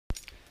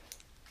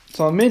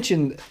So I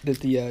mentioned that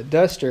the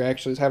Duster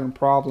actually is having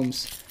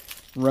problems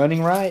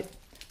running right.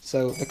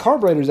 So the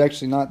carburetor is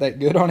actually not that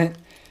good on it.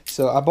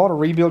 So I bought a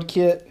rebuild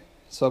kit.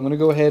 So I'm going to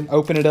go ahead and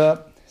open it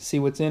up, see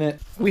what's in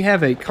it. We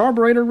have a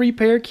carburetor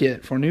repair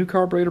kit for new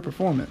carburetor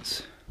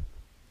performance.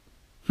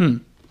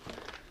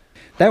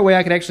 That way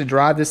I can actually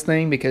drive this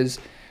thing, because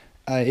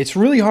it's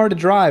really hard to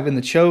drive and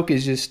the choke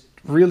is just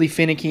really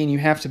finicky and you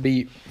have to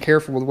be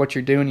careful with what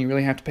you're doing. You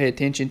really have to pay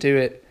attention to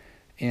it.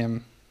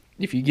 And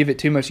if you give it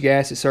too much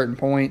gas at certain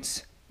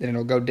points, then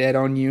it'll go dead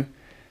on you.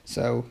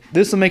 So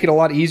this will make it a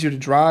lot easier to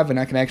drive and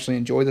I can actually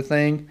enjoy the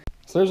thing.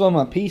 So there's all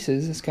my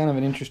pieces. It's kind of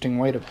an interesting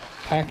way to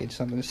package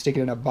something, to stick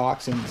it in a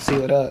box and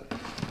seal it up.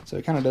 So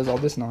it kind of does all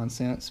this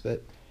nonsense,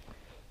 but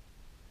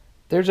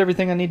there's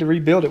everything I need to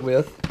rebuild it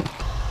with.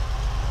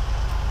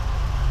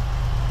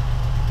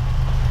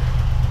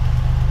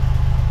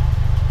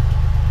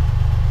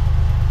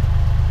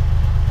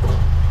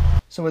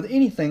 So with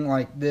anything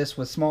like this,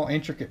 with small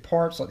intricate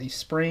parts like these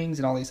springs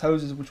and all these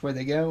hoses, which way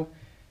they go,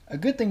 a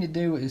good thing to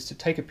do is to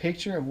take a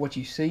picture of what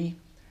you see.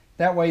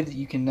 That way that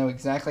you can know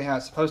exactly how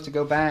it's supposed to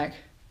go back.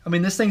 I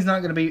mean, this thing's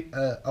not going to be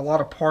a lot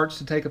of parts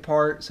to take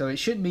apart, so it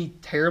shouldn't be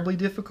terribly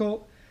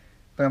difficult.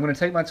 But I'm going to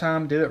take my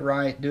time, do it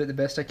right, do it the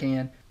best I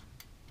can.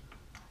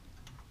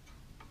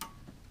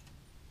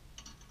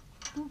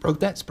 Broke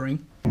that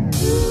spring.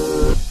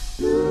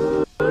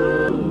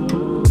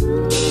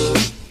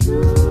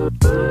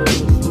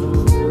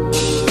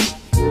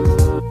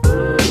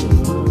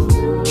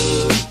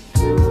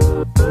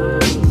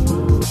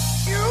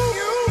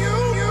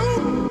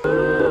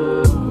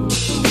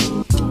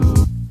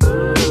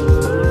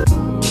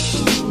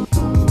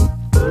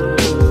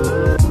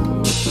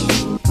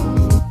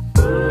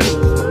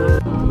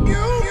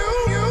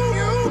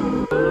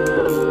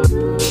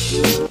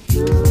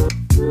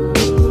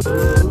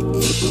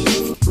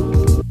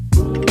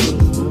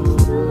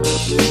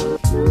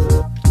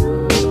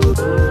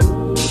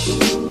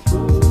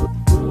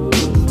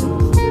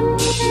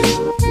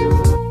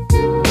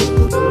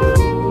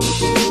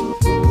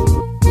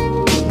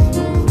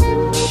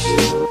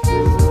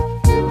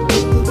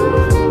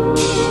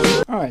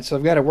 So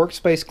I've got a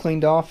workspace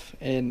cleaned off,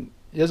 and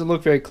it doesn't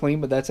look very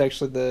clean, but that's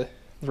actually the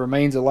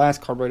remains of the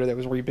last carburetor that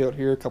was rebuilt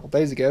here a couple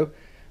days ago.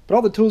 But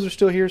all the tools are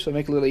still here, so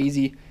make it a little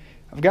easy.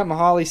 I've got my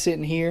Holley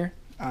sitting here.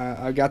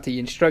 I've got the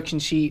instruction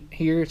sheet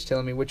here. It's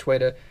telling me which way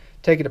to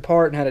take it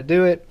apart and how to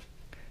do it.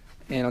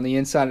 And on the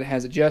inside it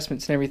has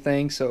adjustments and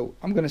everything. So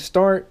I'm going to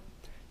start,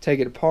 take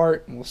it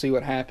apart, and we'll see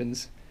what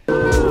happens.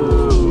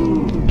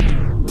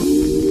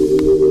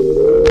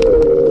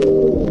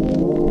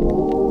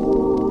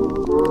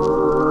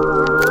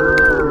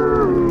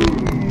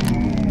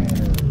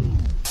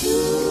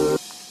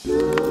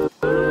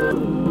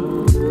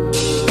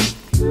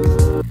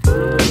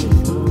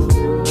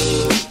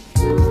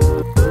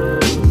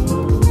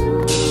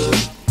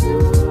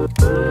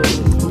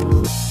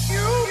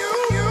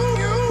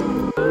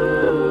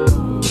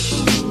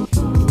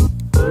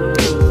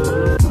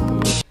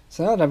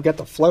 So now that I've got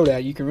the float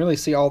out, you can really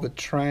see all the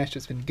trash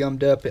that's been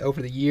gummed up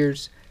over the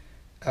years.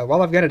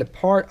 While I've got it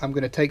apart, I'm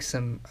going to take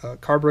some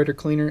carburetor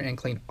cleaner and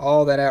clean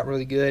all that out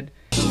really good.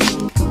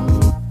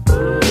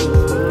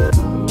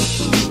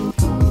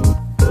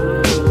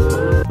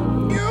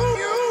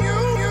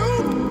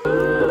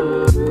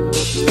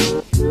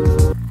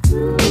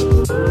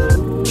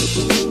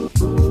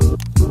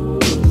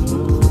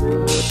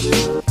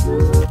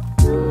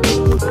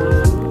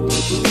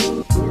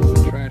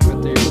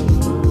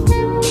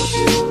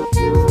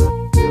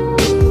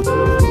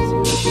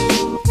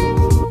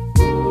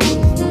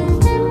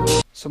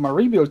 So my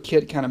rebuild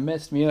kit kind of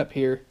messed me up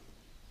here.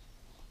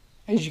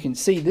 As you can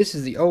see, this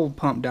is the old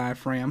pump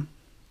diaphragm.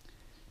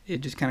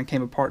 It just kind of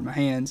came apart in my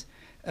hands.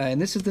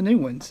 And this is the new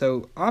one.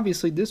 So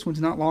obviously this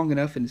one's not long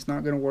enough and it's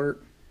not going to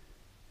work.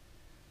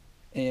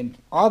 And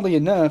oddly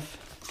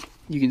enough,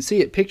 you can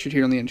see it pictured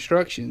here on the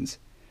instructions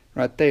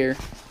right there.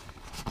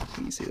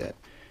 You can see that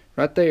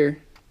right there.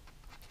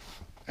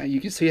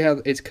 You can see how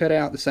it's cut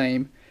out the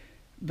same.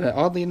 But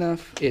oddly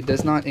enough, it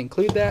does not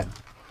include that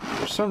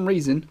for some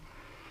reason.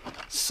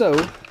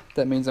 So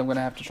that means I'm going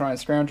to have to try and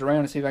scrounge around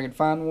and see if I can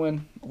find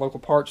one. A local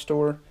parts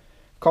store.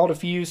 Called a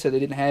few, said they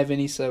didn't have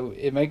any, so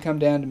it may come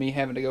down to me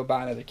having to go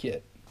buy another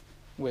kit.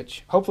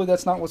 Which, hopefully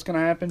that's not what's going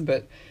to happen,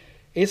 but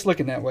it's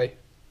looking that way.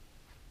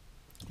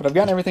 But I've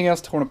gotten everything else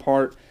torn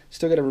apart.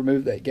 Still got to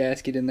remove that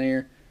gasket in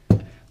there.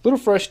 A little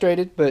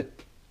frustrated, but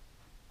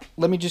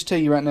let me just tell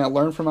you right now,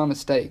 learn from my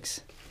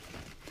mistakes.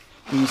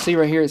 You can see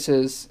right here it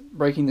says,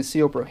 breaking the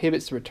seal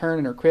prohibits the return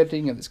and or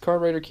crediting of this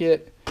carburetor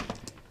kit.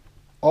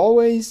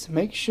 Always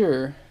make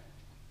sure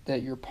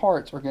that your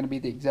parts are going to be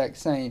the exact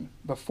same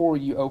before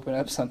you open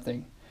up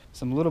something.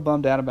 So I'm a little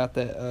bummed out about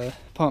that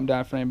pump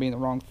diaphragm being the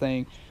wrong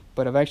thing,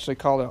 but I've actually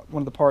called out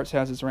one of the parts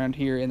houses around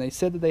here, and they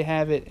said that they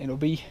have it, and it'll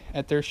be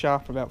at their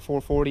shop for about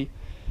 $440.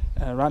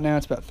 Right now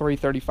it's about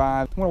 $335.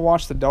 I'm going to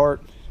wash the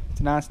dart. It's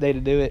a nice day to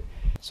do it.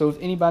 So if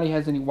anybody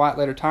has any white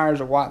letter tires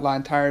or white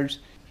line tires,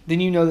 then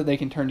you know that they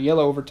can turn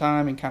yellow over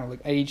time and kind of look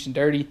aged and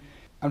dirty.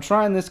 I'm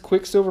trying this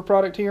Quicksilver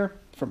product here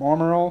from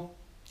Armor All.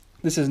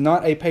 This is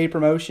not a paid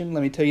promotion,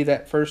 let me tell you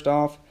that first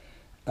off.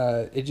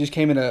 It just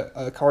came in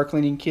a car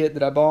cleaning kit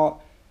that I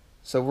bought.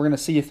 So we're going to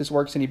see if this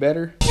works any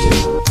better.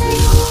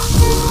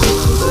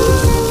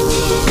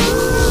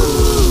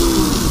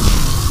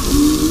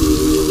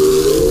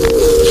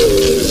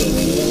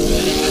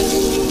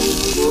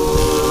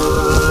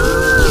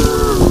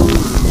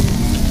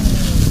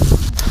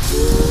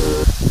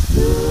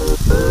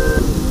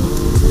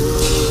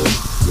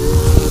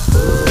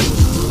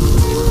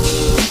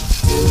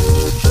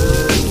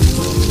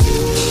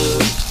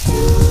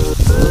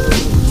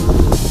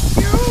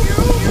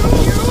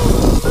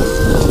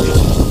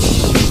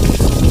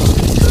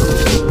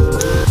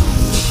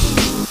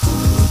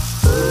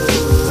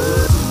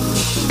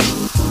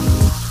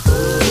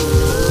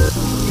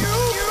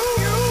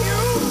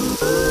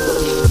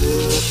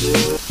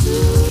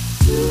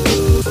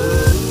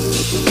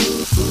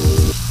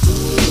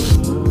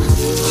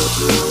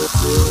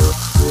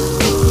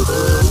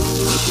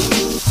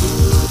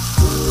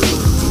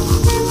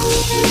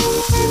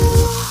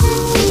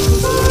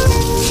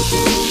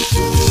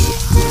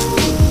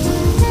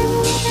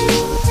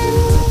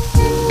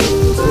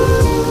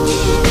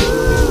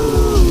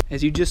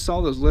 As you just saw,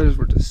 those letters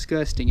were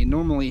disgusting, and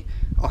normally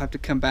I'll have to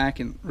come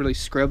back and really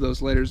scrub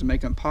those letters and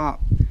make them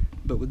pop.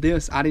 But with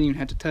this, I didn't even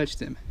have to touch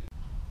them.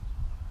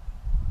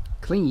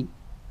 Clean.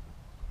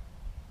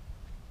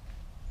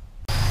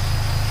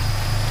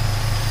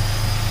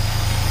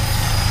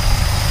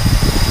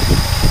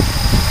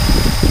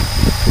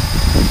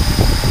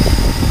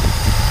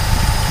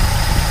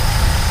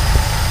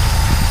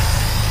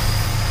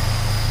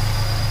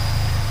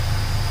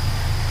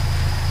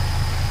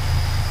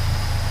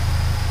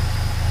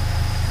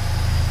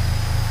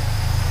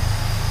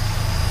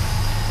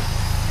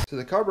 So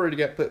the carburetor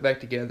got put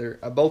back together.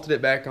 I bolted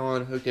it back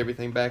on, hooked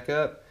everything back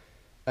up.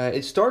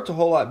 It starts a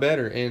whole lot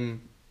better,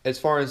 and as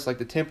far as like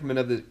the temperament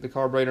of the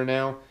carburetor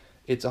now,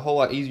 it's a whole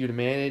lot easier to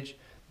manage.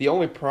 The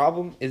only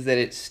problem is that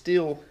it's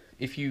still,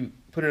 if you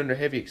put it under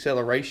heavy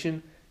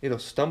acceleration, it'll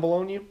stumble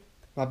on you.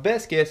 My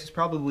best guess is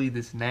probably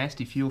this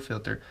nasty fuel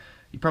filter.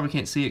 You probably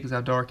can't see it because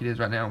how dark it is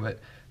right now, but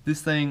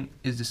this thing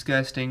is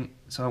disgusting.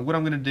 So what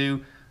I'm going to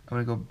do,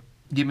 I'm going to go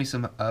get me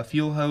some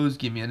fuel hose,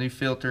 get me a new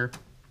filter.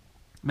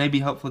 Maybe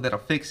hopefully that'll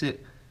fix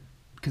it,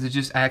 because it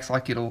just acts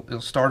like it'll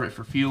starve it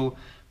for fuel.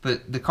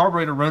 But the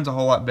carburetor runs a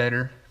whole lot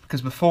better,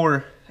 because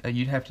before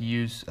you'd have to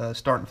use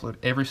starting fluid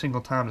every single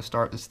time to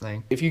start this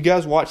thing. If you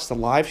guys watched the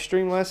live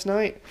stream last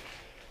night,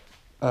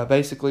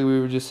 basically we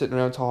were just sitting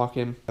around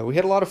talking. We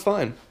had a lot of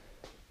fun.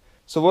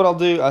 So what I'll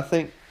do, I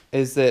think,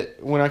 is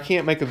that when I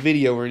can't make a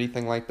video or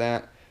anything like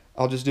that,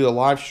 I'll just do a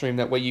live stream.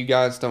 That way you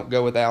guys don't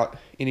go without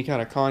any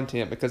kind of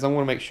content, because I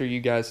want to make sure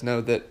you guys know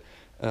that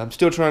I'm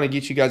still trying to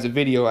get you guys a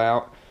video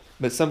out,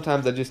 but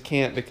sometimes I just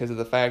can't because of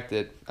the fact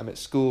that I'm at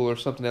school or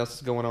something else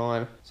is going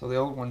on. So the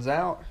old one's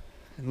out,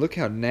 and look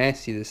how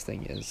nasty this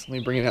thing is. Let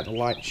me bring it out in the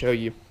light and show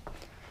you.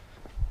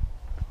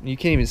 You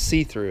can't even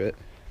see through it.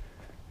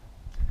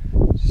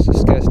 It's just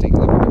disgusting.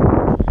 Look at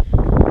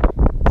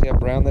it. See how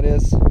brown that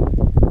is?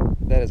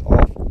 That is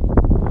awful.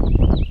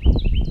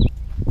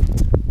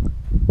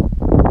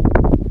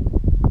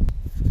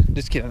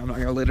 Just kidding, I'm not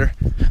gonna litter.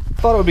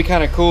 Thought it would be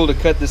kind of cool to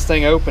cut this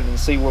thing open and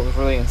see what was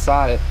really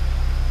inside it.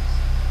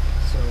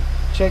 So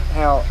check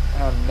how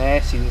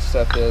nasty this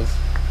stuff is.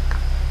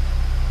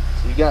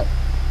 So you got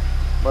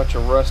a bunch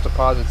of rust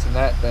deposits in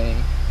that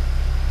thing.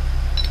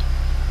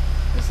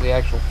 This is the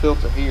actual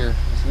filter here.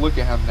 Just look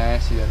at how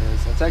nasty that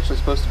is. It's actually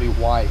supposed to be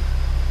white.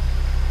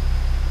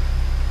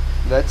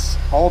 That's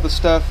all the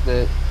stuff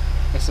that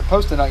is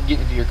supposed to not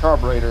get into your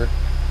carburetor,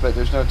 but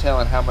there's no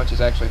telling how much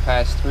is actually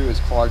passed through, as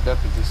clogged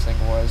up as this thing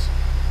was.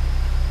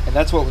 And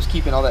that's what was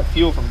keeping all that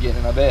fuel from getting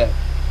in, I bet.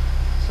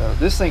 So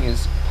this thing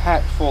is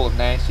packed full of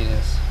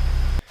nastiness.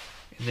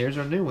 And there's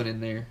our new one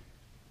in there.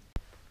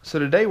 So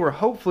today we're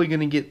hopefully going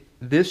to get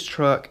this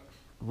truck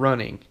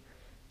running.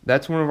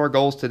 That's one of our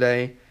goals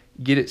today.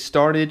 Get it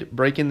started,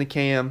 break in the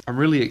cam. I'm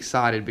really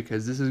excited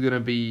because this is going to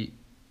be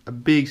a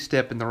big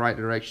step in the right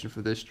direction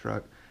for this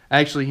truck.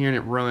 Actually hearing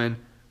it run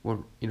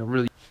will,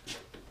 really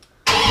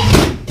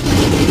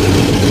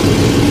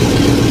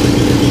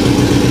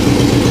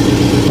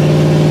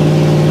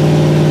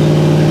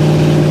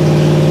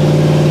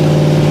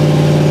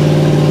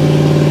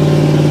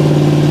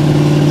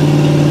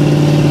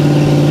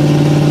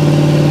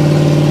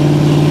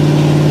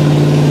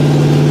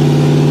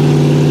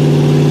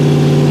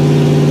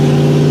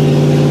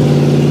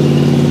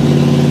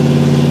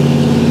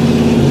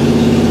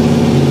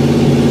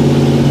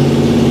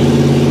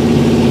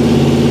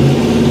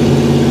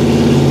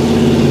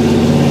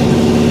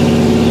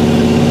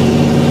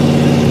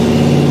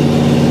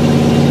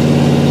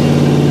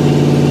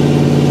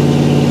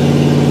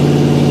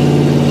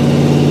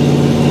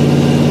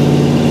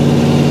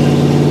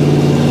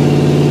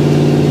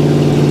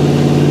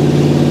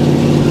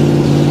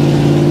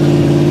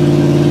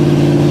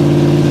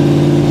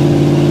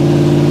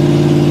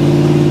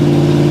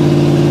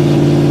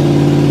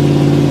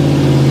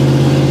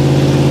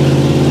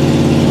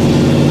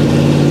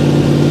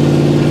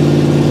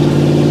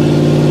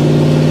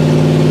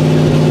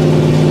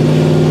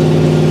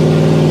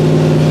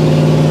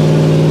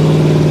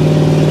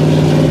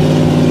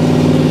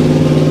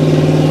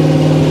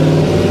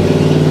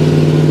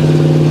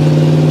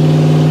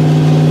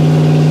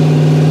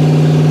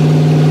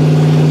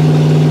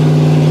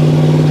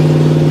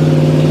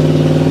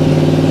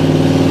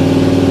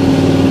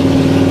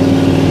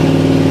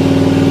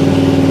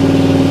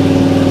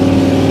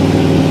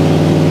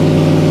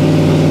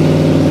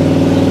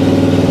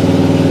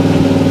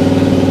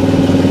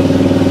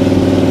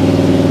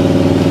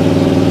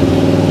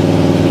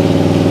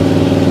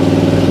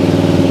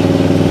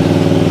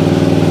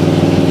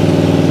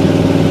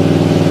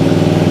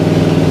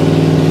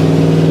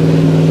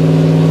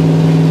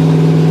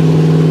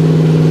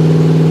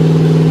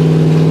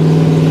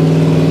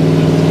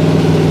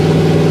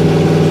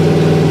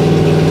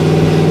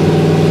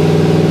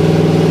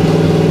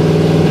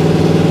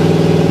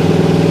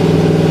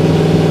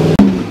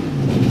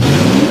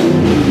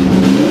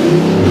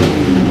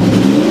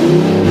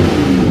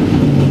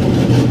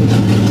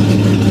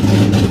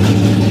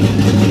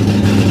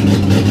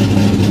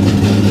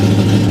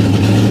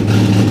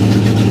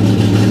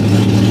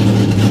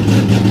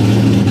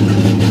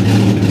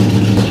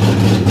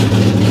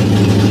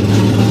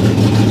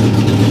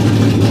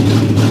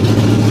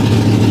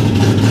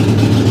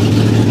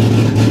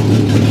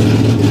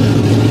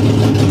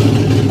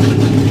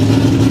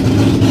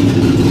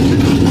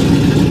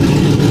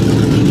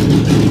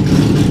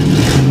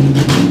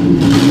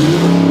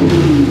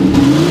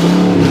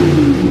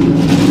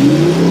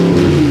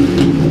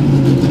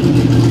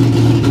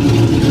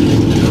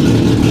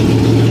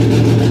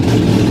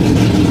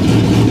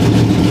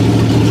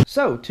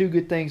two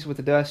good things with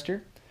the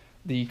duster.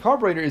 The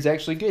carburetor is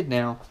actually good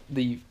now.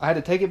 I had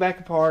to take it back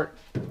apart,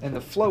 and the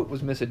float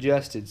was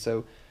misadjusted.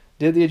 So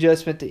did the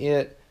adjustment to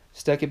it,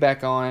 stuck it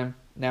back on.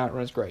 Now it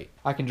runs great.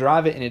 I can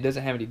drive it, and it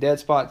doesn't have any dead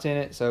spots in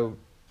it. So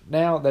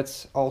now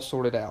that's all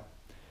sorted out.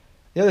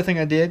 The other thing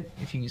I did,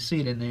 if you can see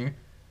it in there,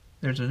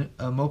 there's a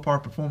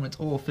Mopar Performance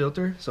oil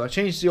filter. So I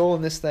changed the oil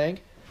in this thing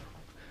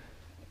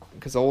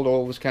because the old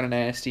oil was kind of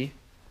nasty.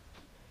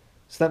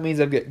 So that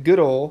means I've got good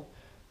oil.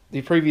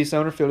 The previous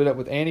owner filled it up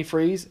with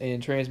antifreeze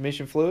and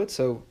transmission fluid,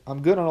 so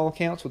I'm good on all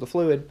accounts with the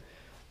fluid.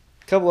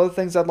 A couple other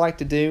things I'd like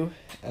to do.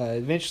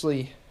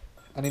 Eventually,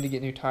 I need to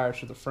get new tires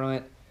for the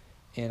front,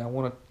 and I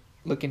want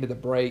to look into the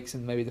brakes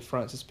and maybe the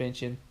front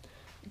suspension.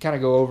 Kind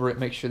of go over it,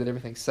 make sure that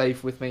everything's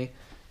safe with me.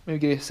 Maybe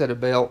get a set of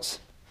belts.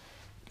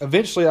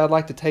 Eventually, I'd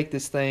like to take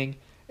this thing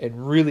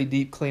and really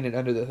deep clean it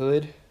under the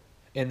hood,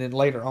 and then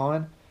later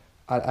on,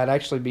 I'd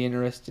actually be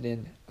interested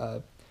in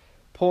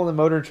pulling the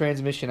motor and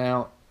transmission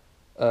out.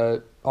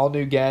 All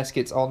new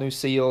gaskets, all new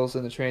seals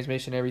in the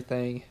transmission,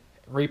 everything.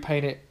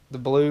 Repaint it the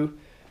blue,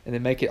 and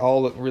then make it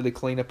all look really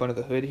clean up under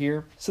the hood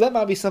here. So that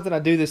might be something I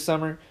do this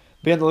summer.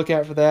 Be on the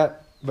lookout for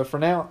that. But for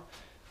now,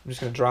 I'm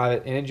just going to drive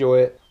it and enjoy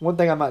it. One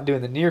thing I might do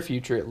in the near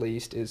future at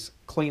least is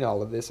clean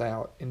all of this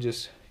out and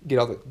just get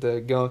all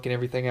the gunk and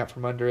everything out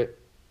from under it.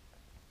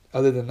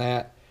 Other than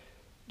that,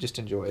 just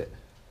enjoy it.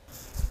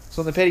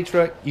 So on the Petty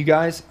truck, you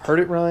guys heard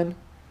it run.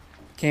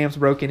 Cam's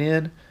broken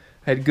in.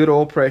 Had good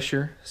oil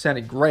pressure.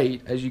 Sounded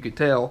great, as you could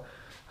tell.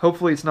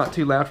 Hopefully it's not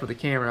too loud for the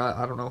camera.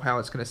 I don't know how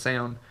it's going to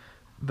sound.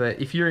 But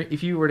if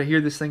you were to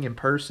hear this thing in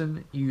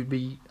person, you'd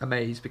be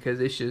amazed because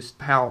it's just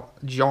how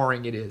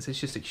jarring it is. It's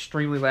just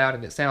extremely loud,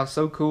 and it sounds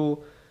so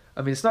cool.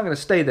 I mean, it's not going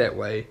to stay that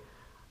way,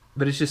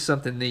 but it's just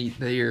something neat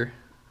to hear.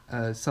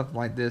 Something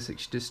like this.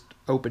 It's just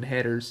open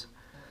headers.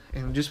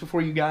 And just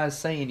before you guys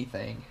say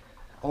anything,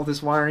 all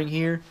this wiring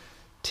here,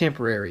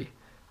 temporary.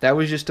 That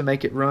was just to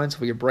make it run so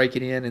we could break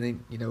it in and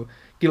then,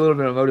 get a little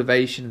bit of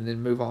motivation and then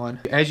move on.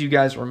 As you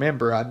guys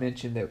remember, I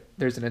mentioned that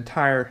there's an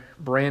entire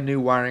brand new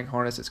wiring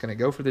harness that's going to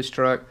go for this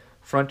truck,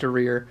 front to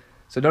rear.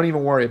 So don't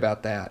even worry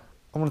about that.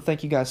 I want to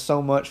thank you guys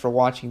so much for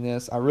watching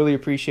this. I really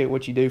appreciate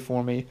what you do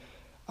for me.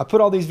 I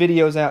put all these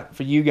videos out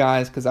for you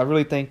guys because I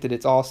really think that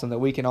it's awesome that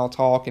we can all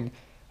talk and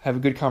have a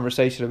good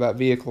conversation about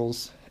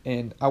vehicles.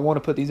 And I want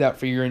to put these out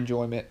for your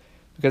enjoyment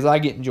because I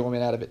get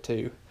enjoyment out of it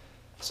too.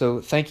 So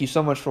thank you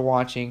so much for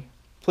watching.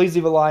 Please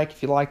leave a like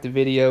if you liked the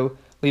video.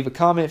 Leave a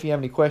comment if you have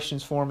any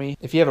questions for me.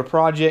 If you have a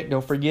project,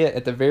 don't forget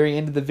at the very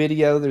end of the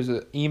video there's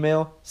an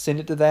email. Send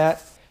it to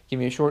that. Give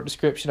me a short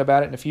description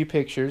about it and a few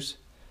pictures.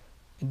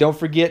 And don't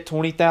forget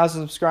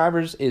 20,000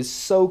 subscribers is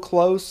so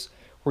close.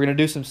 We're going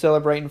to do some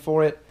celebrating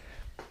for it.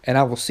 And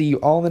I will see you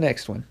all in the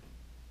next one.